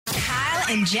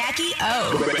and Jackie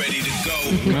O. Ready to go.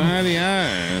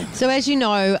 Radio. So as you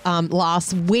know,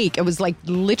 last week, it was like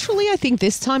literally, I think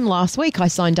this time last week, I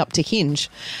signed up to Hinge.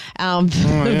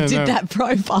 Did that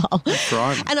profile. That's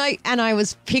right. And I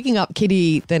was picking up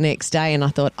Kitty the next day and I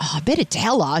thought, I better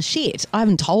tell her. Shit, I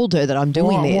haven't told her that I'm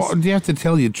doing this. What, do you have to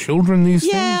tell your children these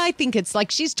things? Yeah, I think it's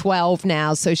like she's 12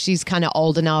 now, so she's kind of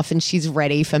old enough and she's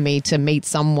ready for me to meet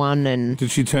someone. And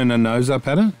Did she turn her nose up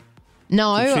at it?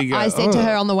 no, Did she go, I said to "Oh."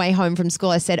 her on the way home from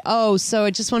school, I said, so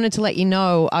I just wanted to let you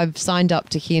know I've signed up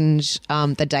to Hinge,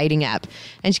 the dating app.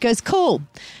 And she goes, cool.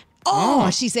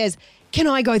 She says, can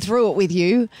I go through it with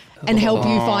you and help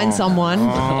you find someone?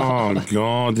 Oh,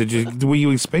 God. Were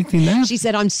you expecting that? She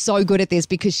said, I'm so good at this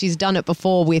because she's done it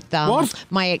before with What?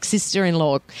 my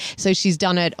ex-sister-in-law. So she's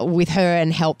done it with her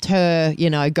and helped her,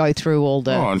 go through all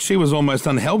the... Oh, and she was almost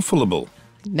unhelpfulable.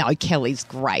 No, Kelly's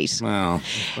great. Well,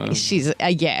 She's So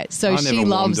I never she warmed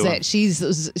loves to her. it.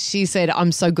 She said,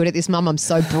 "I'm so good at this, Mum. I'm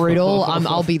so brutal.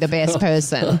 I'll be the best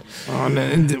person."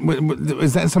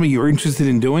 is that something you're interested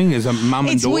in doing as a mum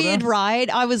and It's daughter? weird, right?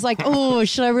 I was like,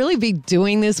 should I really be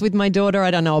doing this with my daughter? I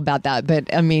don't know about that,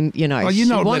 but I mean, you're she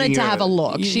not wanted letting to her- have a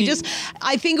look.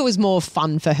 I think it was more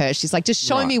fun for her. She's like, just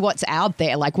show Right. me what's out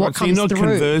there, like what Right, so comes you're not through.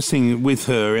 conversing with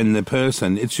her and the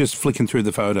person. It's just flicking through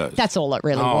the photos. That's all it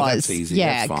really Oh, was. that's easy.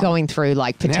 Yeah, That's fine. going through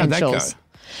like And how'd that go? potentials.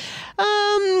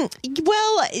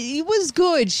 Well, it was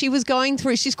good. She was going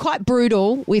through. She's quite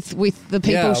brutal with the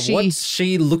people what's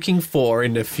she looking for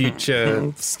in a future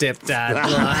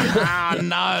stepdad?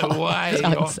 No way.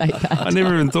 Don't say that. I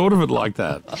never even thought of it like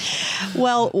that.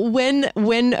 Well,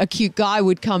 when a cute guy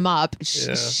would come up,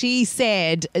 she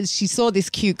said she saw this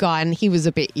cute guy and he was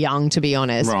a bit young, to be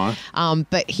honest. Right.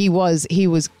 But he was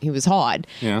hot.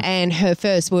 Yeah. And her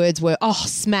first words were, "Oh,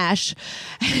 smash!"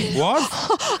 What?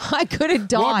 I could have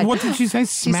died. What did she say?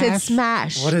 She Smash? said,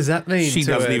 "Smash." What does that mean? She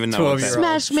to doesn't a even know what that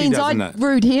 12-year-old? Smash She means doesn't I'd know.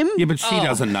 rude him. Yeah, but she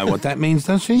doesn't know what that means,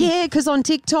 does she? Yeah, because on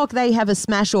TikTok they have a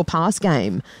smash or pass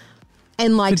game.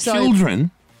 And like For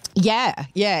children? Yeah.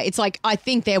 It's like, I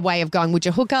think their way of going, would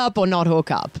you hook up or not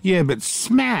hook up? Yeah, but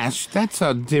smash, that's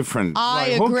a different.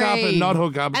 I like, agree. Hook up and not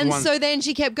hook up is And one. so then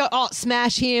she kept going,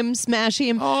 smash him.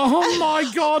 Oh, my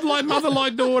God, like mother,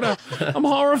 like daughter. I'm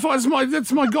horrified.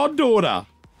 That's my goddaughter.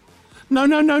 No.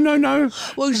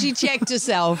 Well, she checked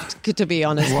herself, to be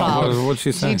honest, What- Carl. what'd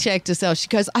she say? She checked herself. She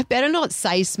goes, I better not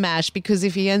say smash because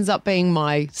if he ends up being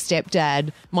my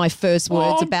stepdad, my first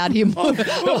words about him.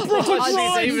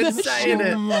 She's even saying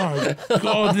it. Oh, my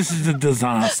God, this is a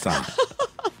disaster.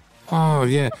 Oh,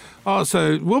 yeah. Oh,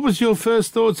 so what was your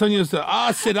first thoughts on your...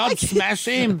 I said I'd smash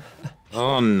him.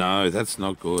 Oh, no, that's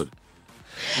not good.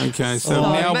 Okay, so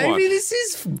now maybe what? this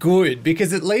is good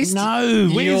because at least No,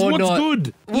 you're what's not,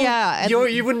 good? Yeah.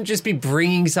 and- You wouldn't just be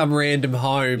bringing some random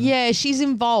home. Yeah, she's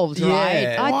involved, right?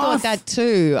 Yeah. I thought that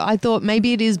too. I thought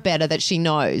maybe it is better that she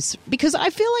knows because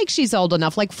I feel like she's old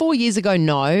enough. Like 4 years ago,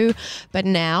 no, but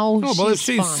now Oh, well, if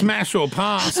she's she's fine. smash or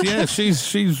pass, yeah,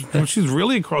 she's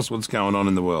really across what's going on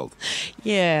in the world.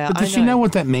 Yeah, But does I she know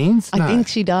what that means? I No. think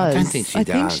she does. I don't think she does.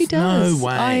 I think she does. No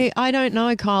way. I don't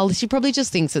know, Carl. She probably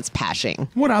just thinks it's pashing.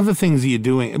 What other things are you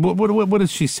doing? What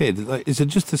has she said? Like, is it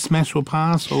just a smash or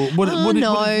pass, or what? what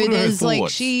No, what are her there's like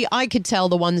thoughts? I could tell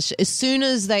the ones as soon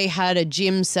as they had a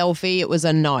gym selfie, it was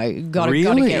a no. Got to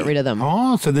Really? get rid of them.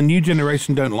 Oh, so the new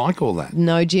generation don't like all that.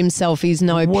 No gym selfies,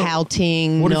 no What-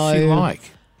 pouting, What no. is she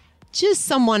like? Just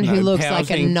someone who No looks like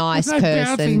a pouting. nice No person,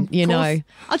 pouting, you of know. course.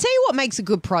 I'll tell you what makes a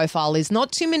good profile is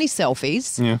not too many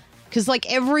selfies. Yeah. Because like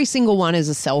every single one is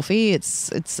a selfie.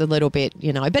 It's a little bit,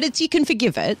 but you can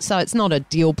forgive it, so it's not a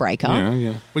deal breaker.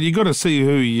 Yeah. Well, you got to see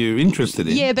who you're interested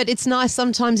in. Yeah, but it's nice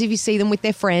sometimes if you see them with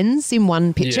their friends in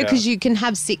one picture Yeah. because you can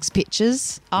have 6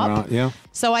 pictures up. Right, yeah.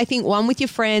 So I think one with your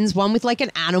friends, one with like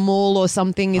an animal or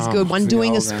something is good. One the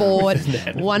doing a old sport,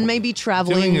 one maybe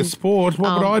traveling. Doing a sport.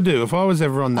 What would I do if I was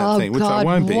ever on that Oh thing? Which God, I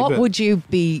won't be. what but would you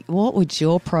be? What would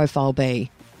your profile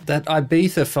be? That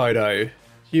Ibiza photo,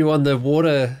 you on the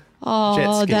water jet Oh,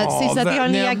 ski. is that the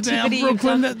only now activity you've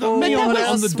Brooklyn, done? that- me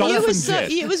on the dolphin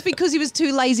jet. It was because he was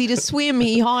too lazy to swim.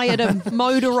 He hired a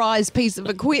motorised piece of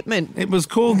equipment. It was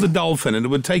called the Dolphin, and it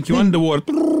would take you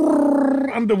underwater,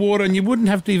 and you wouldn't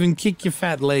have to even kick your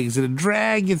fat legs. It'd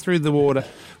drag you through the water.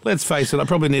 Let's face it, I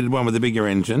probably needed one with a bigger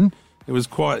engine. It was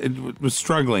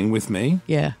struggling with me.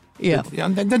 Yeah. Yeah.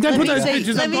 Don't put those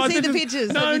pictures Let up, me guys. see the That pictures.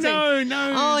 doesn't- Let me see.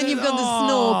 No. Oh, and you've got the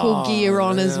snorkel gear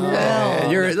on as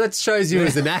well. That shows you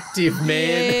as an active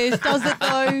man. Yes, does it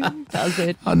though? Does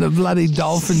it? On the bloody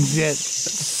dolphin jet,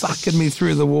 sucking me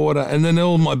through the water, and then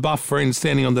all my buff friends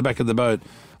standing on the back of the boat.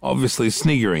 obviously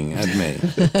sniggering at me.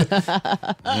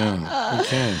 Yeah,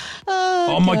 okay.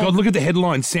 Oh, my God, look at the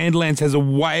headline. Sandilands has a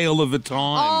whale of a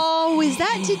time. Oh, is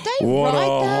that? Did they What write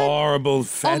a that? horrible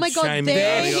fat Oh my God, shaming.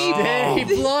 there he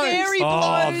blows. There he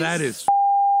blows. Oh, that is...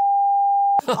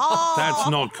 Oh. That's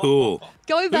not cool.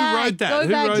 Go back. wrote that? Go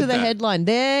Who back wrote to the that? headline.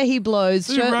 There he blows.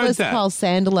 Who wrote Shirtless that? Carl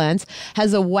Sandilands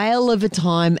has a whale of a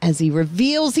time as he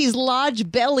reveals his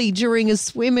large belly during a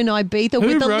swim in Ibiza Who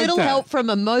with a wrote little that? help from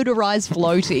a motorised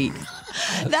floaty.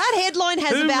 That headline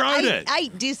has Who about wrote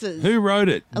eight it? disses. Who wrote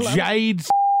it? love Jade...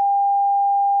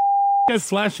 Go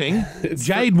flashing.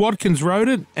 Jade Watkins wrote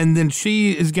it, and then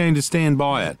she is going to stand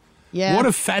by it. Yeah. What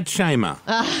a fat shamer.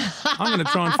 I'm going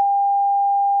to try and...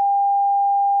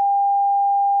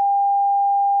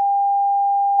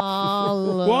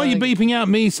 Oh, Why are you look. beeping out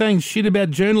me saying shit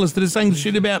about journalists that are saying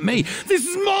shit about me? This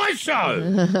is my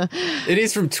show. It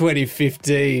is from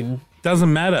 2015.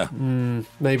 Doesn't matter.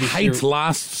 Maybe Hate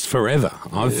lasts forever,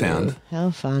 I've found.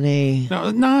 How funny.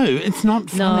 No, it's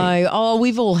not funny. No. Oh,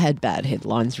 we've all had bad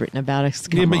headlines written about us.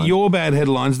 Come Yeah, but on. your bad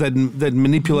headlines that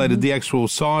manipulated the actual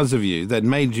size of you, that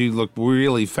made you look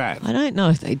really fat. I don't know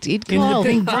if they did, In the Kyle.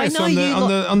 pink I dress know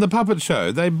on you the puppet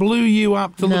show, they blew you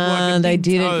up to look like a they big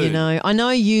didn't, toad. you know. I know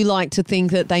you like to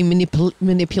think that they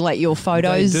manipulate your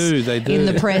photos They do. in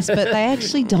the press, but they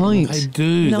actually don't. They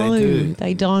do, No, they do.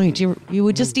 they don't. You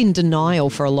were just in denial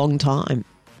for a long time.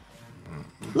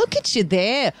 Look at you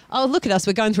there. Oh, look at us.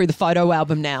 We're going through the photo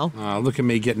album now. Oh, look at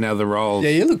me getting out of the rolls.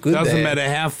 Yeah, you look good Doesn't there.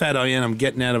 matter how fat I am, I'm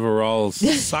getting out of a rolls.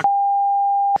 Suck.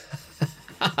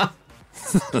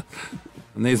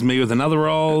 And there's me with another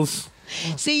rolls.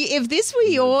 See, if this were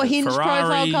your Hinge profile,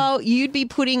 Ferrari. Carl, you'd be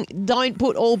putting, don't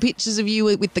put all pictures of you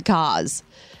with the cars.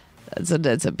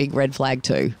 That's a big red flag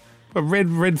too. A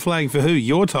red flag for who?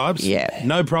 Your types? Yeah.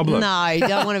 No problem. No, you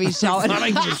don't want to be showing.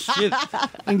 I don't give a shit. I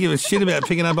don't give a shit about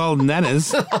picking up old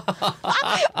nanas.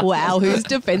 Wow, who's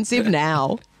defensive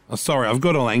now? Oh, sorry, I've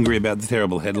got all angry about the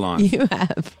terrible headlines. You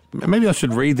have. Maybe I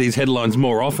should read these headlines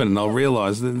more often and I'll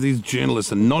realise that these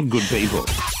journalists are not good people.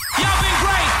 Y'all been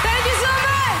great. Thank you so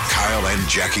much. Kyle and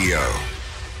Jackie O.